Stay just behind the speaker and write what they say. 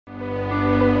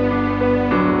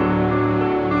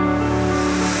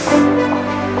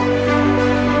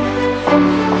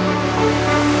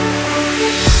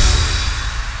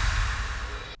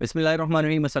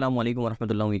बिस्मिल्लाहिर्रहमानिर्रहीम, अस्सलाम वालेकुम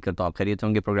वरहमतुल्लाहि, उम्मीद करता हूँ आप खैरियत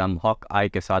होंगे। प्रोग्राम हॉक आई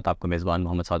के साथ आपको मेज़बान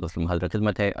मोहम्मद साद असलम हाज़िर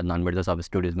खिदमत है। अदनान मिर्ज़ा साहब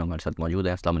स्टूडियोज़ में हमारे साथ मौजूद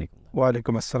है। अस्सलाम वालेकुम।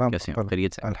 वालेकुम अस्सलाम। कैसे हैं?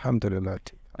 खैरियत से? अल्हम्दुलिल्लाह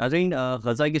ठीक। नाज़रीन,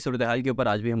 गज़ा की सूरत हाल के ऊपर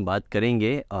आज भी हम बात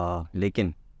करेंगे,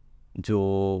 लेकिन जो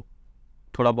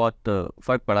थोड़ा बहुत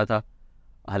फ़र्क पड़ा था,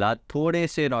 हालात थोड़े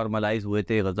से नॉर्मलाइज़ हुए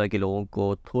थे, गज़ा के लोगों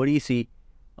को थोड़ी सी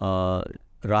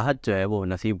राहत जो है वो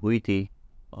नसीब हुई थी।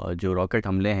 जो रॉकेट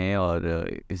हमले हैं और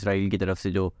इसराइल की तरफ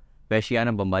से जो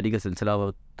वहशियाना बमबारी का सिलसिला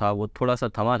था वो थोड़ा सा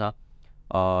थमा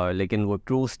था, लेकिन वो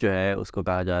ट्रूस जो है उसको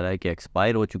कहा जा रहा है कि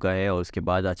एक्सपायर हो चुका है। और उसके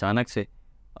बाद अचानक से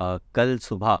कल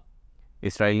सुबह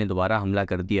इसराइल ने दोबारा हमला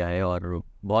कर दिया है और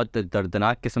बहुत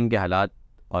दर्दनाक किस्म के हालात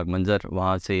और मंज़र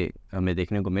वहाँ से हमें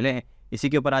देखने को मिले हैं। इसी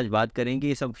के ऊपर आज बात करेंगे,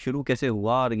 ये सब शुरू कैसे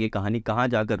हुआ और ये कहानी कहाँ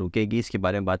जाकर रुकेगी, इसके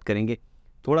बारे में बात करेंगे।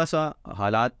 थोड़ा सा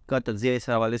हालात का तज्ज़िया इस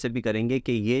हवाले से भी करेंगे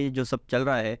कि ये जो सब चल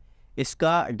रहा है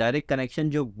इसका डायरेक्ट कनेक्शन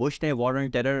जो बुश ने वॉर ऑन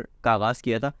टेरर का आगाज़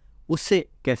किया था उससे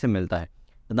कैसे मिलता है।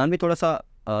 अदनान भी थोड़ा सा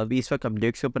अभी इस वक्त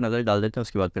अपडेट्स के ऊपर नज़र डाल देते हैं,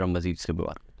 उसके बाद फिर हम मज़ीद इसके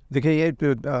बारे में। देखिए, ये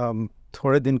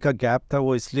थोड़े दिन का गैप था,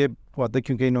 वो इसलिए हुआ था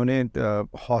क्योंकि इन्होंने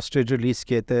हॉस्टेज रिलीज़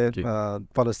किए थे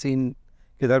फ़लस्तीन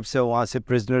की तरफ से। वहाँ से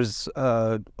प्रिजनर्स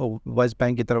वेस्ट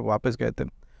बैंक की तरफ वापस गए थे,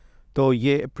 तो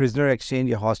ये प्रिजनर एक्सचेंज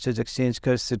या हॉस्टेज एक्सचेंज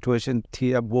का सिचुएशन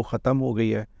थी, अब वो ख़त्म हो गई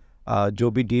है। जो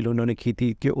भी डील उन्होंने की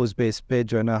थी कि उस बेस पे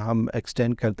जो है ना हम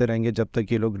एक्सटेंड करते रहेंगे जब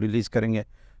तक ये लोग रिलीज़ करेंगे,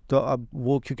 तो अब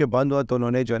वो क्योंकि बंद हुआ तो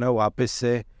उन्होंने जो है ना वापस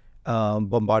से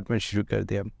बम्बार्डमेंट शुरू कर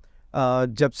दिया।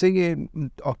 जब से ये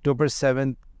अक्टूबर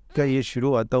 7 का ये शुरू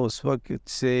हुआ था उस वक्त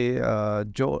से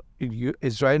जो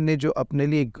इजराइल ने जो अपने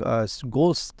लिए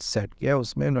गोल सेट किया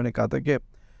उसमें उन्होंने कहा था कि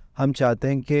हम चाहते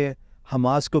हैं कि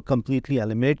हमास को कम्प्लीटली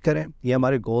एलिमिनेट करें। ये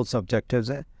हमारे गोल्स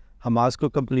ऑब्जेक्टिव्स हैं। हमास को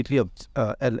कम्प्लीटली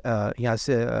यहाँ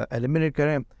से एलिमिनेट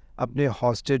करें, अपने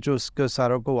हॉस्टेज जो उसके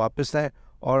सारों को वापस लाएं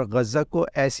और गज़ा को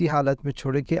ऐसी हालत में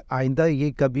छोड़ें कि आइंदा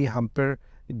ये कभी हम पर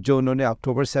जो उन्होंने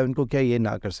अक्टूबर 7 को किया ये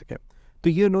ना कर सकें। तो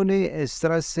ये उन्होंने इस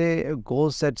तरह से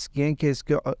गोल सेट्स किए कि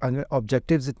इसके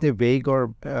ऑब्जेक्टिव्स इतने वेग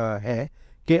और हैं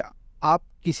कि आप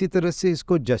किसी तरह से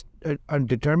इसको जस्ट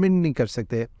अनडिटर्मिन नहीं कर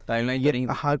सकते। टाइमलाइन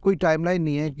हाँ, कोई टाइमलाइन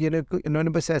नहीं है। ये इन्होंने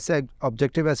बस ऐसा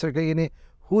ऑब्जेक्टिव ऐसा रखा यानी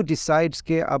हु डिसाइड्स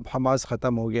के अब हमास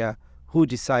ख़त्म हो गया, हु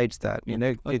डिसाइड्स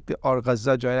दैट, और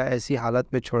गज़ा जो है ऐसी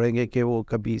हालत में छोड़ेंगे कि वो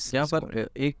कभी। यहाँ पर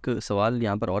एक सवाल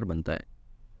यहाँ पर और बनता है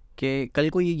कि कल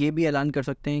को ये भी ऐलान कर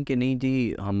सकते हैं कि नहीं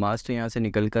जी, हमास तो यहाँ से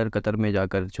निकल कर कतर में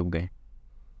जाकर छुप गए,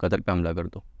 कतर पे हमला कर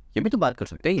दो, ये भी तो बात कर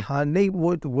सकते हैं। हाँ नहीं,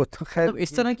 वो तो खैर तो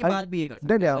इस तरह की बात भी ये कर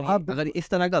सकते हैं। अगर इस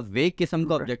तरह का वेग किस्म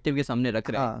का ऑब्जेक्टिव के सामने रख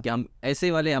रहे हैं कि हम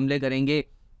ऐसे वाले हमले करेंगे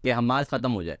कि हमास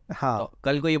ख़त्म हो जाए, तो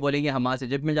कल को ये बोलेंगे हमास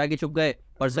इजिप्ट में जाके छुप गए,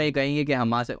 परसों ये कहेंगे कि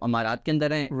हमास अमारात के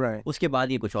अंदर हैं, उसके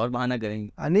बाद ये कुछ और बहाना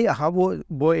करेंगे। नहीं, हाँ,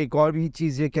 वो एक और भी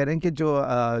चीज़ ये कह रहे हैं कि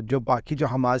जो बाकी जो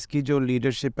हमास की जो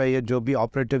लीडरशिप है या जो भी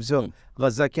ऑपरेटिव्स जो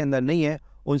गज़ा के अंदर नहीं है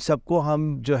उन सबको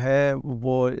हम जो है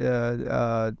वो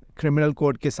क्रिमिनल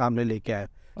कोर्ट के सामने लेके आए।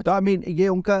 तो आई मीन ये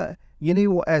उनका ये नहीं,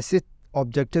 वो ऐसे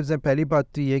ऑब्जेक्टिव्स हैं। पहली बात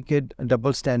तो ये कि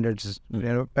डबल स्टैंडर्ड्स,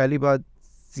 पहली बात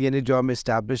यानी जो हम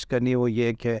इस्टेब्लिश करनी है वो ये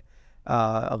है कि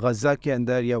गज़ा के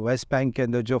अंदर या वेस्ट बैंक के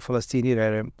अंदर जो फ़लस्तीनी रह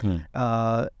रहे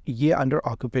हैं ये अंडर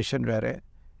ऑक्यूपेशन रह रहे हैं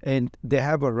and they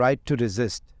have a right to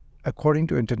resist according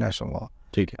to international law.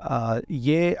 ठीक है,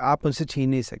 ये आप उनसे छीन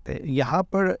नहीं सकते। यहाँ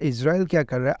पर इजराइल क्या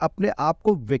कर रहा है, अपने आप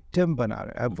को विक्टिम बना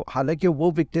रहा है, हालांकि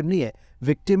वो विक्टिम नहीं है।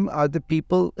 Victim are the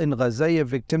people in गज़ा या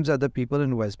victims are the people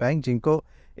in West Bank, जिनको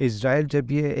इजराइल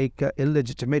जब ये एक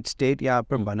इललेजिटिमेट स्टेट यहाँ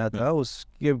पर बना था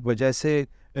उसकी वजह से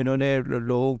इन्होंने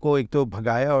लोगों को एक तो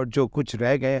भगाया और जो कुछ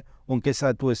रह गए उनके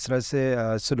साथ वो इस तरह से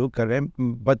सलूक कर रहे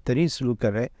हैं, बदतरीन सलूक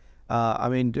कर रहे हैं। आई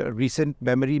मीन रिसेंट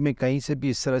मेमोरी में कहीं से भी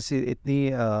इस तरह से इतनी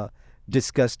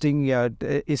डिस्गस्टिंग या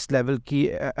इस लेवल की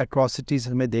एट्रॉसिटीज़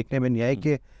हमें देखने में नहीं आई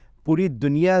कि पूरी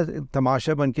दुनिया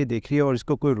तमाशा बन के देख रही है और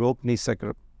इसको कोई रोक नहीं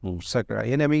सक रहा।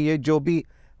 यानी हमें ये जो भी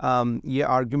ये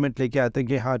आर्गूमेंट लेके आते हैं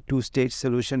कि हाँ 2 स्टेट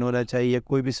सोल्यूशन होना चाहिए,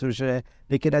 कोई भी सोल्यूशन है,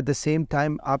 लेकिन एट द सेम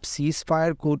टाइम आप सीज़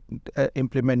फायर को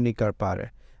इम्प्लीमेंट नहीं कर पा रहे।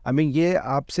 आई मीन ये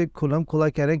आपसे खुला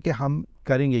कह रहे हैं कि हम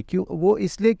करेंगे, क्यों वो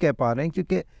इसलिए कह पा रहे हैं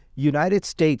क्योंकि यूनाइटेड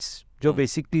स्टेट्स जो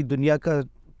बेसिकली दुनिया का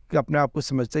अपने आप को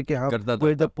समझते हैं कि हम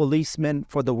we're the policemen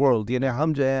for the world, यानी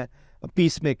हम जो है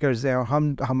पीस मेकर्स हैं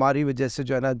और हमारी वजह से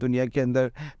जो है ना दुनिया के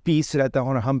अंदर पीस रहता है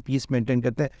और हम पीस मेंटेन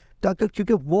करते हैं, ताकि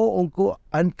क्योंकि वो उनको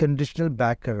अनकंडीशनल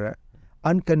बैक कर रहा है,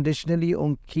 अनकंडीशनली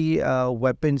उनकी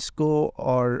वेपन्स को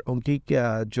और उनकी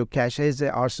जो कैशेज है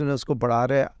आर्सेनल्स को बढ़ा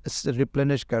रहा है,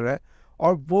 रिप्लेनिश कर रहा है।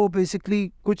 और वो बेसिकली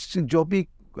कुछ जो भी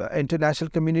इंटरनेशनल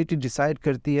कम्युनिटी डिसाइड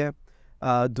करती है,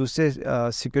 दूसरे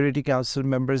सिक्योरिटी काउंसिल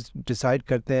मेंबर्स डिसाइड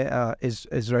करते हैं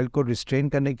इजराइल को रिस्ट्रेन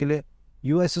करने के लिए,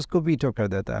 यूएस उसको वीटो कर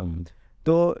देता है।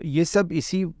 तो ये सब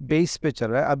इसी बेस पे चल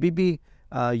रहा है। अभी भी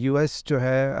یو ایس جو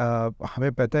ہے ہمیں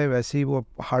پتہ ہے ویسے ہی وہ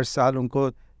ہر سال ان کو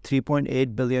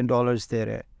 $3.8 بلین دے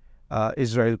رہے ہیں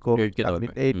اسرائیل کو،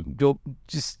 جو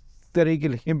جس طرح کے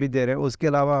لیے بھی دے رہے ہیں. اس کے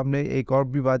علاوہ ہم نے ایک اور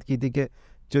بھی بات کی تھی کہ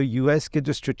جو یو ایس کے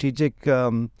جو اسٹریٹجک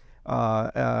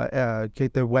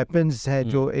کہتے ہیں ویپنز ہیں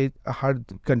جو ہر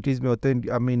کنٹریز میں ہوتے ہیں،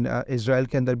 آئی مین اسرائیل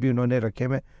کے اندر بھی انہوں نے رکھے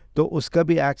ہوئے، تو اس کا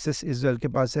بھی ایکسیس اسرائیل کے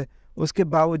پاس ہے. اس کے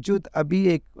باوجود ابھی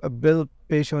ایک بل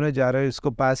پیش ہونے جا رہا ہے، اس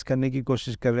کو پاس کرنے کی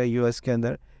کوشش کر رہے ہیں یو ایس کے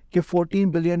اندر کہ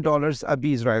 $14 بلین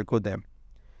ابھی اسرائیل کو دیں،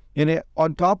 یعنی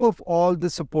on top of all the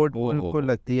support ان کو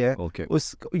لگتی ہے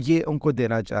یہ ان کو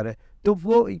دینا چاہ رہے ہیں. تو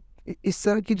وہ اس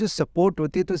طرح کی جو سپورٹ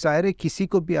ہوتی ہے تو ظاہر ہے کسی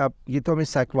کو بھی آپ یہ تو ہمیں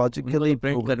سائیکولوجیکلی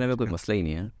پرنٹ کرنے میں کوئی مسئلہ ہی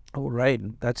نہیں ہے. Right,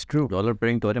 that's true. Dollar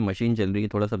print ہو رہے، مشین چل رہی ہے،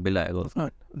 تھوڑا سا بل آئے گا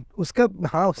اس کا.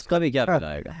 ہاں اس کا بھی کیا بل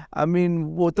آئے گا؟ آئی مین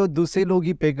وہ تو دوسرے لوگ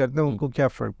ہی پے کرتے ہیں، ان کو کیا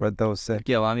فرق پڑتا ہے اس سے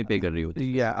کہ عوام ہی پے کر رہی ہوتی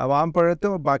ہے. یا عوام پر رہتے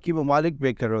ہیں اور باقی ممالک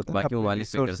پے کر رہے ہوتے ہیں، باقی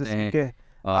ممالک پے کرتے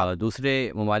ہیں.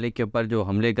 دوسرے ممالک کے اوپر جو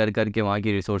حملے کر کر کے وہاں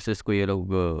کی ریسورسز کو یہ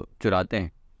لوگ چراتے ہیں.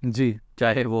 جی،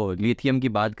 چاہے وہ لیتھیم کی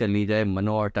بات کر لی جائے،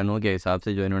 منوں اور ٹنوں کے حساب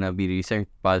سے جو انہوں نے ابھی ریسنٹ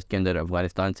پاس کے اندر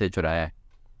افغانستان سے چرایا ہے،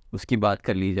 اس کی بات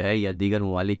کر لی جائے، یا دیگر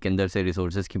ممالک کے اندر سے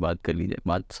ریسورسز کی بات کر لی جائے،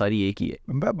 بات ساری ایک ہی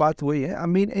ہے. بات وہی ہے.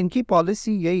 آئی مین ان کی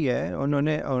پالیسی یہی ہے، انہوں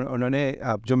نے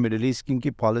جو مڈل ایسٹ کی ان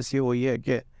کی پالیسی ہے وہ یہ ہے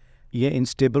کہ یہ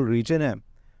انسٹیبل ریجن ہے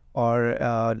اور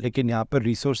لیکن یہاں پر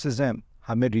ریسورسز ہیں،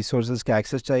 ہمیں ریسورسز کا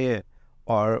ایکسیس چاہیے،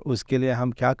 اور اس کے لیے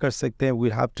ہم کیا کر سکتے ہیں، وی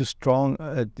ہیو ٹو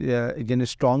یعنی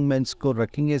اسٹرانگ مینس کو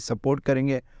رکھیں گے، سپورٹ کریں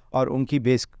گے اور ان کی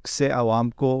بیس سے عوام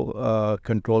کو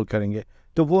کنٹرول کریں گے.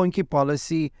 تو وہ ان کی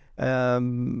پالیسی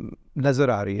نظر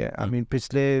آ رہی ہے. آئی مین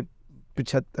پچھلے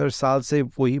 75 سال سے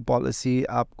وہی پالیسی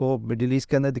آپ کو مڈل ایسٹ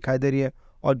کے اندر دکھائی دے رہی ہے،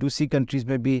 اور دوسری کنٹریز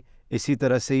میں بھی اسی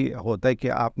طرح سے ہی ہوتا ہے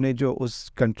کہ آپ نے جو اس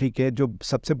کنٹری کے جو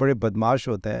سب سے بڑے بدماش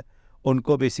ہوتے ہیں ان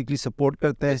کو بیسکلی سپورٹ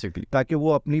کرتے ہیں تاکہ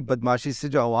وہ اپنی بدماشی سے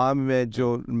جو عوام میں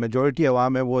جو میجورٹی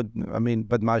عوام ہے وہ آئی مین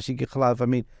بدماشی کے خلاف، آئی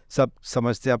مین سب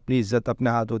سمجھتے ہیں اپنی عزت اپنے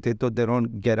ہاتھ ہوتے تو they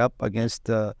don't get up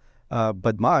against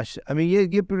بدماش. آئی مین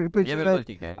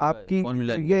یہ آپ کی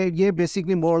یہ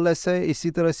بیسکلی مور لیس ہے.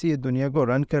 اسی طرح سے یہ دنیا کو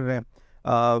رن کر رہے ہیں.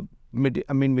 آئی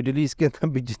مین مڈل ایسٹ کے اندر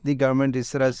بھی جتنی گورنمنٹ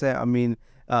اس طرح سے، آئی مین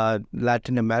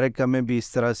لیٹن امریکہ میں بھی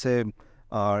اس طرح سے،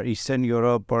 اور ایسٹرن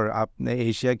یورپ اور آپ نے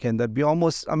ایشیا کے اندر بھی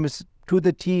آلموسٹ ٹو دا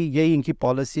ٹی یہی ان کی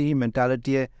پالیسی ہی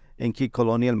مینٹالٹی ہے ان کی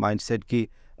کالونیل مائنڈ سیٹ کی.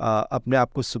 اپنے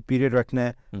آپ کو سپیریئر رکھنا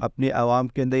ہے، اپنی عوام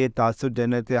کے اندر یہ تاثر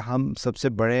دینا ہے کہ ہم سب سے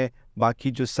بڑے،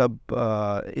 باقی جو سب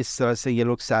اس طرح سے یہ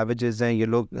لوگ سیویجز ہیں، یہ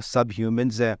لوگ سب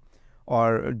ہیومنز ہیں،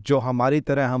 اور جو ہماری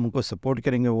طرح ہم ان کو سپورٹ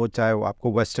کریں گے، وہ چاہے وہ آپ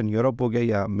کو ویسٹرن یورپ ہو گیا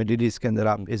یا مڈل ایسٹ کے اندر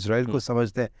آپ اسرائیل کو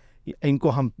سمجھتے ہیں، ان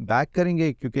کو ہم بیک کریں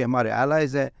گے کیونکہ ہمارے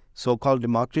الائز ہیں، سو کال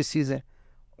ڈیموکریسیز ہیں.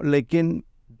 لیکن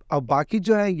اب باقی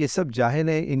جو ہے یہ سب جاہل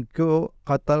ہیں، ان کو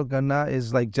قتل کرنا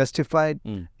از لائک جسٹیفائڈ.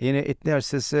 یعنی اتنے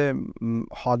عرصے سے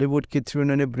ہالی ووڈ کے تھرو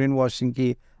انہوں نے برین واشنگ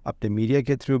کی، اپنے میڈیا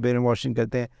کے تھرو برین واشنگ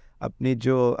کرتے ہیں، اپنی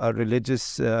جو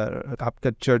ریلیجس آپ کا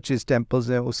چرچز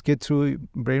ٹیمپلز ہیں اس کے تھرو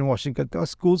برین واشنگ کرتے ہیں، اور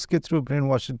اسکولس کے تھرو برین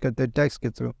واشنگ کرتے ہیں، ٹیکس کے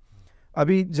تھرو.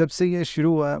 ابھی جب سے یہ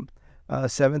شروع ہوا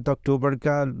 7 اکتوبر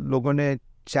کا، لوگوں نے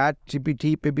چیٹ جی پی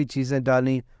ٹی پہ بھی چیزیں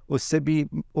ڈالیں، اس سے بھی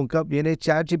ان کا یعنی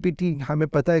چیٹ جی پی ٹی ہمیں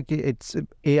پتہ ہے کہ اٹس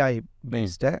اے آئی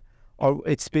بیسڈ ہے، اور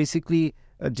اٹس بیسکلی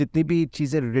جتنی بھی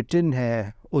چیزیں ریٹن ہیں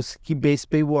اس کی بیس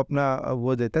پہ وہ اپنا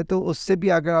وہ دیتا ہے. تو اس سے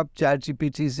بھی اگر آپ چیٹ جی پی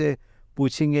ٹی سے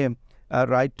پوچھیں گے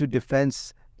رائٹ ٹو ڈیفینس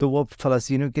تو وہ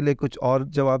فلسطینیوں کے لیے کچھ اور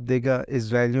جواب دے گا،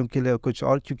 اسرائیلیوں کے لیے کچھ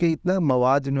اور، کیونکہ اتنا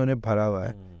مواد انہوں نے بھرا ہوا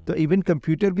ہے. تو ایون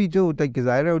کمپیوٹر بھی جو ہوتا ہے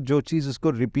ظاہر ہے جو چیز اس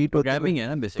کو ریپیٹ ہوتا ہے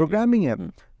پروگرامنگ ہے،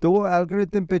 تو وہ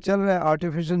الگورتھم پہ چل رہا ہے.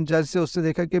 آرٹیفیشل انٹیلیجنس سے اس نے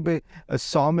دیکھا کہ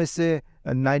 100 میں سے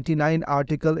 99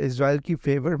 آرٹیکل اسرائیل کی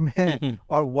فیور میں ہے،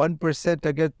 اور 1%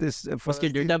 اگر اس کے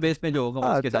ڈیٹا بیس میں جو ہوگا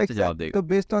اس کے حساب سے جواب دے گا. تو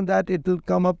based on that it will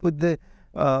come up with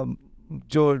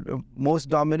جو موسٹ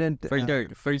ڈومیننٹ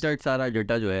فلٹرڈ سارا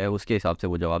ڈیٹا جو ہے اس کے حساب سے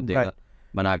وہ جواب دے گا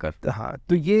بنا کر. ہاں،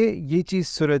 تو یہ چیز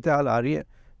صورتحال آ رہی ہے.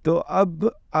 تو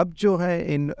اب جو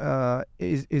ہے ان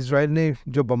اسرائیل نے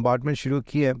جو بمبارڈمنٹ شروع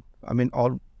کی ہے، آئی مین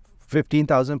آل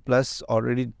 15,000 پلس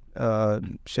آلریڈی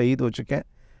شہید ہو چکے ہیں،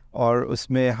 اور اس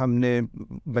میں ہم نے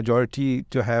میجورٹی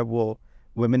جو ہے وہ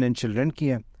ویمن اینڈ چلڈرن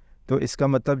کی ہیں. تو اس کا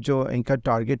مطلب جو ان کا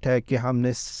ٹارگٹ ہے کہ ہم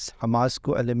نے حماس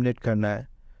کو ایلیمنیٹ کرنا ہے،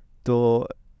 تو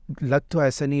لگ تو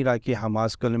ایسا نہیں رہا کہ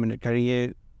حماس کو ایلیمنیٹ کریں، یہ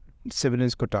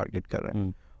سویلنس کو ٹارگٹ کر رہے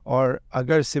ہیں. اور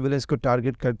اگر سویلنس کو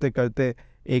ٹارگٹ کرتے کرتے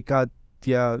ایک آدھ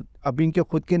یا اب ان کے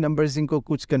خود کے نمبرز ان کو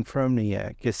کچھ کنفرم نہیں ہے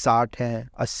کہ 60 ہیں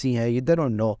 80 ہیں، یہ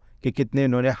ڈونٹ نو کہ کتنے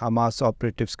انہوں نے حماس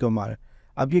آپریٹیوس کو مارا.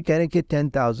 اب یہ کہہ رہے ہیں کہ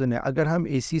 10,000 ہے. اگر ہم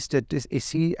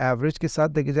اسی ایوریج کے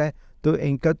ساتھ دیکھے جائیں تو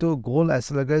ان کا تو گول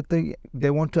ایسا لگ رہا ہے کہ they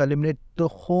want to eliminate the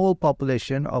whole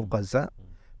population of Gaza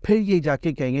پھر یہ جا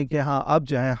کے کہیں گے کہ ہاں اب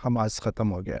جو ہے حماس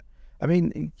ختم ہو گیا. آئی مین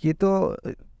یہ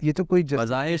تو کوئی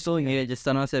بظاہر تو یہ جس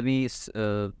طرح سے ابھی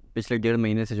پچھلے 1.5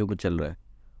 مہینے سے جو کچھ چل رہا ہے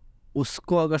اس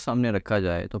کو اگر سامنے رکھا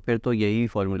جائے تو پھر تو یہی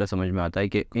فارمولا سمجھ میں آتا ہے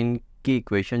کہ ان کی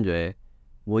ایکویشن جو ہے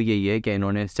وہ یہی ہے کہ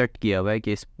انہوں نے سیٹ کیا ہوا ہے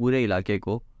کہ اس پورے علاقے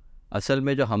کو اصل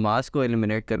میں جو حماس کو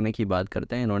ایلیمنیٹ کرنے کی بات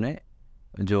کرتے ہیں انہوں نے,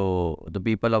 جو دا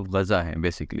پیپل آف غزہ ہیں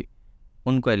بیسکلی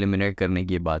ان کو ایلیمنیٹ کرنے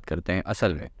کی بات کرتے ہیں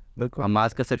اصل میں.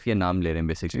 حماس کا صرف یہ نام لے رہے ہیں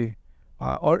بیسکلی.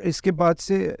 اور اس کے بعد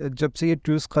سے جب سے یہ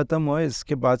ٹروس ختم ہوا اس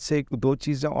کے بعد سے 2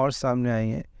 چیزیں اور سامنے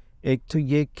آئی ہیں. ایک تو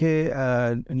یہ کہ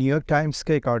نیو یارک ٹائمز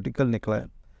کا ایک آرٹیکل نکلا ہے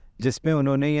جس میں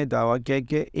انہوں نے یہ دعویٰ کیا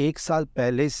کہ 1 سال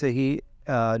پہلے سے ہی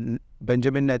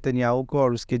بنجامن نیتن یاہو کو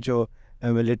اور اس کے جو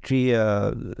ملٹری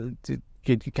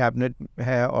کیبنٹ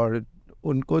ہے اور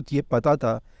ان کو یہ پتہ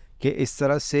تھا کہ اس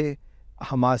طرح سے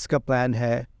حماس کا پلان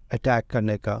ہے اٹیک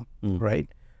کرنے کا,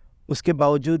 رائٹ. اس کے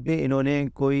باوجود بھی انہوں نے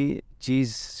کوئی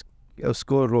چیز اس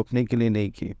کو روکنے کے لیے نہیں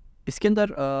کی. اس کے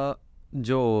اندر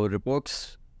جو رپورٹس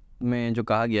میں جو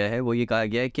کہا گیا ہے وہ یہ کہا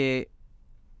گیا ہے کہ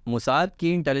موساد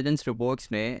کی انٹیلیجنس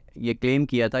رپورٹس نے یہ کلیم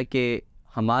کیا تھا کہ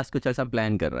حماس کچھ ایسا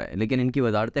پلان کر رہا ہے, لیکن ان کی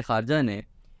وزارت خارجہ نے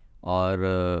اور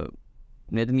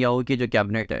نیتن یاہو کی جو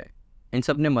کیبنٹ ہے ان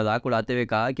سب نے مذاق اڑاتے ہوئے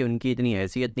کہا کہ ان کی اتنی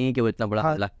حیثیت نہیں ہے کہ وہ اتنا بڑا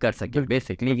حملہ کر سکے.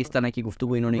 بیسکلی اس طرح کی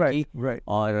گفتگو انہوں نے کی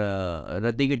اور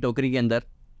ردی کی ٹوکری کے اندر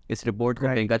اس رپورٹ کو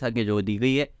پھینکا تھا کہ جو دی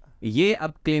گئی ہے یہ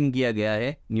اب کلیم کیا گیا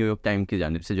ہے نیو یارک ٹائم کی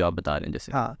جانب سے جو آپ بتا رہے ہیں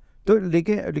جیسے. ہاں تو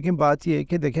لیکن بات یہ ہے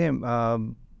کہ دیکھیں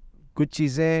کچھ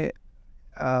چیزیں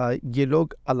یہ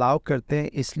لوگ الاؤ کرتے ہیں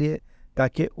اس لیے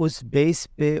تاکہ اس بیس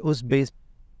پہ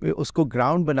اس کو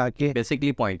گراؤنڈ بنا کے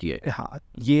بیسکلی پوائنٹ یہ ہے. ہاں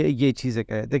یہ چیزیں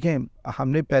کریں. دیکھیں ہم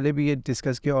نے پہلے بھی یہ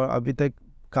ڈسکس کیا اور ابھی تک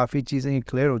کافی چیزیں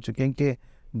کلیئر ہو چکی ہیں کہ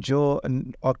جو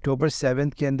اکتوبر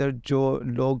 7 کے اندر جو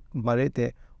لوگ مرے تھے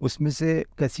اس میں سے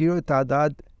کثیر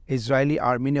تعداد اسرائیلی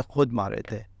آرمی نے خود مارے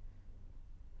تھے.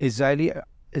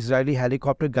 اسرائیلی ہیلی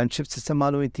کاپٹر گن شپ سے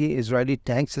استعمال ہوئی تھی, اسرائیلی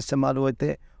ٹینک سے استعمال ہوئے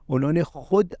تھے, انہوں نے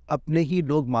خود اپنے ہی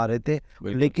لوگ مارے تھے.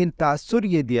 لیکن تاثر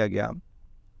یہ دیا گیا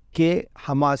کہ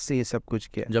حماس سے یہ سب کچھ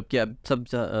کیا, جبکہ اب سب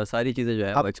ساری چیزیں جو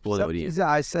ہے وہ ایکسپوز ہو رہی ہیں. چیزیں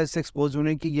آہستہ آہستہ ایکسپوز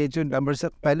ہونے کی یہ جو نمبر سے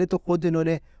پہلے تو خود انہوں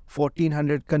نے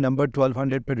 1400 کا نمبر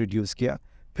 1200 پہ ریڈیوس کیا,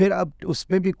 پھر اب اس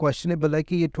میں بھی کوشچنیبل ہے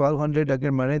کہ یہ 1200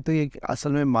 اگر مرے تو یہ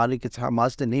اصل میں مالک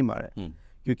حماس نے نہیں مارے,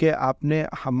 کیونکہ آپ نے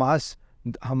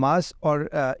حماس اور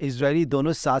اسرائیلی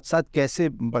دونوں ساتھ ساتھ کیسے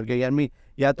بڑھ گئے. یعنی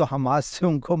یا تو حماس سے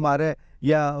ان کو مارے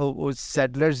یا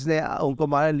سیٹلرز نے ان کو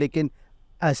مارا, لیکن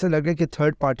ایسا لگ رہا ہے کہ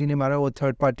تھرڈ پارٹی نے مارا, وہ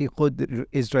تھرڈ پارٹی خود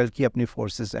اسرائیل کی اپنی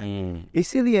فورسز ہیں.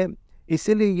 اسی لیے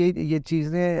یہ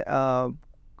چیزیں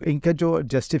ان کا جو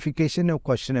جسٹیفیکیشن ہے وہ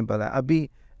کوشچنیبل ہے. ابھی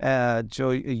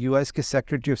جو یو ایس کے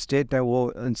سیکرٹری آف اسٹیٹ ہیں وہ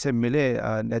ان سے ملے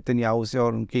نیتن یاہو سے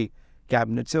اور ان کی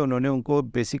کیبنٹ سے, انہوں نے ان کو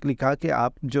بیسکلی کہا کہ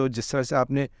آپ جو جس طرح سے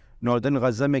آپ نے ناردرن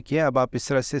غزہ میں کیا اب آپ اس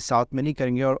طرح سے ساؤتھ میں نہیں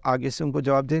کریں گے, اور آگے سے ان کو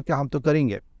جواب دیں کہ ہم تو کریں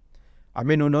گے.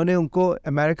 انہوں نے ان کو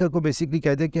امریکہ کو بیسکلی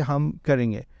کہہ دیا کہ ہم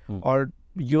کریں گے, اور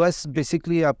یو ایس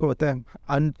بیسکلی آپ کو پتہ ہے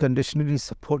انکنڈیشنلی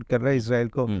سپورٹ کر رہا ہے اسرائیل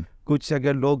کو. کچھ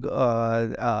اگر لوگ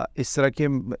اس طرح کے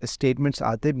اسٹیٹمنٹس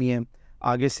آتے بھی ہیں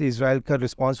آگے سے اسرائیل کا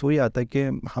رسپانس وہی آتا ہے کہ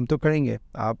ہم تو کریں گے,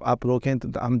 آپ روکیں تو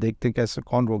ہم دیکھتے ہیں کیسے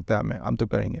کون روکتا ہے ہمیں, ہم تو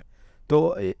کریں گے.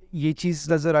 تو یہ چیز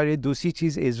نظر آ رہی ہے. دوسری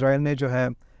چیز اسرائیل نے جو ہے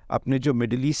اپنے جو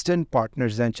مڈل ایسٹرن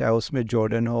پارٹنرز ہیں, چاہے اس میں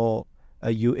Jordan who,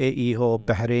 you a E who,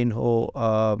 Bahrain who,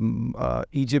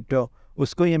 Egypt ہو,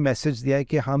 اس کو یہ میسج دیا ہے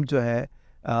کہ ہم جو ہے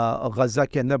غزہ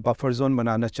کے اندر بفر زون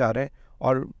بنانا چاہ رہے ہیں.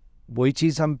 اور وہی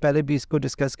چیز ہم پہلے بھی اس کو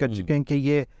ڈسکس کر چکے ہیں کہ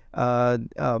یہ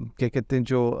کیا کہتے ہیں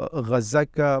جو غزہ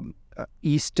کا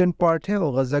ایسٹرن پارٹ ہے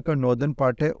اور غزہ کا ناردرن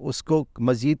پارٹ ہے اس کو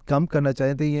مزید کم کرنا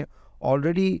چاہتے تھے. یہ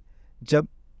آلریڈی جب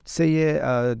سے یہ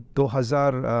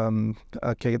 2000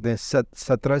 کیا کہتے ہیں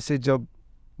 17 سے جب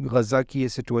غزہ کی یہ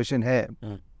سچویشن ہے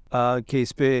کہ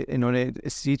اس پہ انہوں نے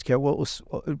سیج کیا وہ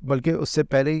بلکہ اس سے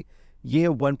پہلے یہ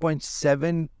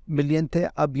 1.7 ملین تھے,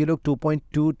 اب یہ لوگ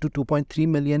 2.2 to 2.3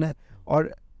 ملین ہے, اور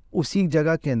اسی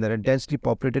جگہ کے اندر ہے ڈینسلی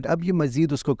پاپولیٹڈ. اب یہ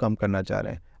مزید اس کو کم کرنا چاہ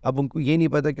رہے ہیں. اب ان کو یہ نہیں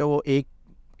پتا کہ وہ 1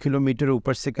 کلومیٹر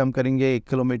اوپر سے کم کریں گے, 1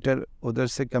 کلومیٹر ادھر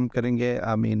سے کم کریں گے,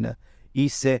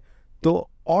 ایسٹ سے, تو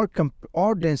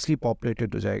اور ڈینسلی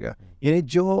پاپولیٹڈ ہو جائے گا. یعنی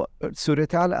جو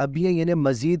صورتحال ابھی ہے یعنی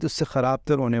مزید اس سے خراب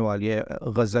تر ہونے والی ہے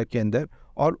غزہ کے اندر.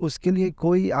 اور اس کے لیے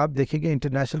کوئی آپ دیکھیں گے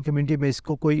انٹرنیشنل کمیونٹی میں اس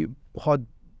کو کوئی بہت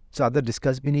زیادہ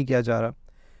ڈسکس بھی نہیں کیا جا رہا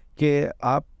کہ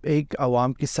آپ ایک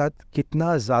عوام کے ساتھ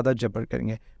کتنا زیادہ جبر کریں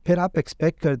گے, پھر آپ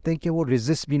ایکسپیکٹ کرتے ہیں کہ وہ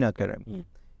ریزسٹ بھی نہ کریں.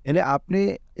 یعنی آپ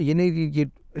نے یہ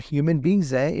ہیومن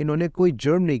بینگز ہیں, انہوں نے کوئی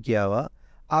جرم نہیں کیا ہوا,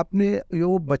 آپ نے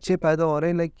وہ بچے پیدا ہو رہے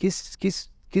ہیں لائک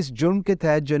کس جرم کے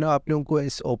تحت جو ہے نا آپ نے ان کو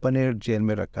اس اوپن ایئر جیل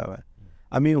میں رکھا ہوا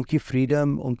ہے. ان کی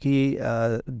فریڈم, ان کی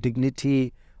ڈگنیٹی,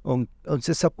 ان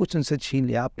سے سب کچھ ان سے چھین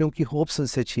لیا, آپ نے ان کی ہوپس ان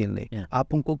سے چھین لی,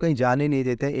 آپ ان کو کہیں جانے نہیں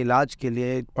دیتے, علاج کے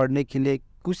لیے, پڑھنے کے لیے,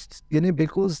 کچھ یعنی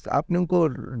بالکل آپ نے ان کو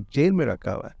جیل میں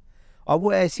رکھا ہوا ہے. اور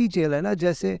وہ ایسی جیل ہے نا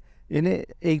جیسے یعنی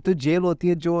ایک تو جیل ہوتی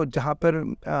ہے جو جہاں پر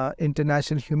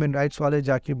انٹرنیشنل ہیومن رائٹس والے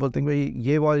جا کے بولتے ہیں بھائی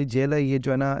یہ والی جیل ہے, یہ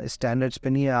جو ہے نا اسٹینڈرڈس پہ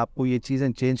نہیں ہے, آپ کو یہ چیزیں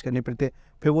چینج کرنی پڑتی ہے.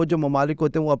 پھر وہ جو ممالک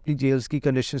ہوتے ہیں وہ اپنی جیلس کی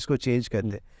کنڈیشنز کو چینج کرتے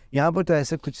ہیں. یہاں پر تو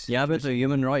ایسا کچھ, یہاں پہ تو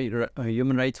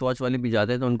ہیومن رائٹس واچ والے بھی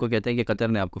جاتے ہیں تو ان کو کہتے ہیں کہ قطر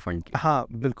نے آپ کو فنڈ کیا. ہاں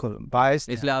بالکل باعث,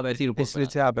 اس لیے آپ ایسی رپورٹ, اس لیے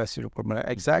سے آپ ایسی رپورٹ بنائیں.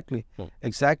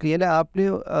 ایگزیکٹلی یعنی آپ نے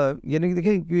یعنی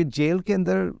دیکھیں یہ جیل کے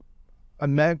اندر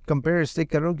میں کمپیئر اس سے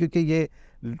کر رہا ہوں کیونکہ یہ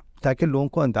تاکہ لوگوں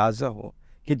کو اندازہ ہو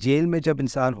کہ جیل میں جب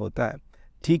انسان ہوتا ہے,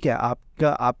 ٹھیک ہے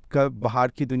آپ کا باہر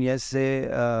کی دنیا سے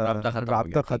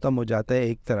رابطہ ختم ہو جاتا ہے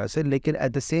ایک طرح سے, لیکن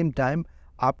ایٹ دا سیم ٹائم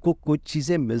آپ کو کچھ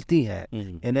چیزیں ملتی ہیں.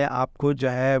 یعنی آپ کو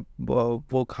جو ہے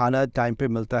وہ کھانا ٹائم پہ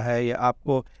ملتا ہے, یا آپ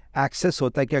کو ایکسیس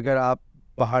ہوتا ہے کہ اگر آپ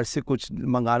باہر سے کچھ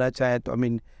منگانا چاہیں تو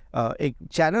ایک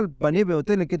چینل بنے ہوئے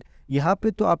ہوتے ہیں. لیکن یہاں پہ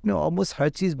تو آپ نے آلموسٹ ہر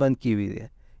چیز بند کی ہوئی ہے.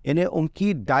 یعنی ان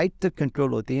کی ڈائٹ تک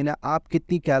کنٹرول ہوتی ہے, یعنی آپ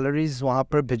کتنی کیلوریز وہاں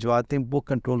پر بھجواتے ہیں وہ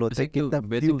کنٹرول ہوتا ہے. کتنا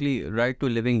بیسکلی رائٹ ٹو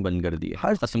لیونگ بند کر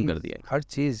دیا, ختم کر دیا ہر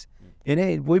چیز.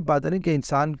 یعنی وہی بات ہے نا کہ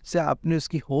انسان سے آپ نے اس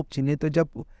کی ہوپ چھینی, تو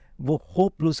جب وہ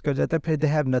ہوپ لوز کر جاتا ہے پھر they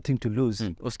have nothing to lose.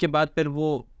 اس کے بعد پھر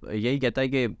وہ یہی کہتا ہے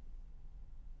کہ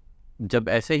جب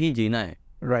ایسے ہی جینا ہے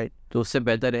رائٹ تو اس سے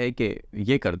بہتر ہے کہ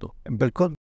یہ کر دو.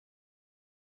 بالکل.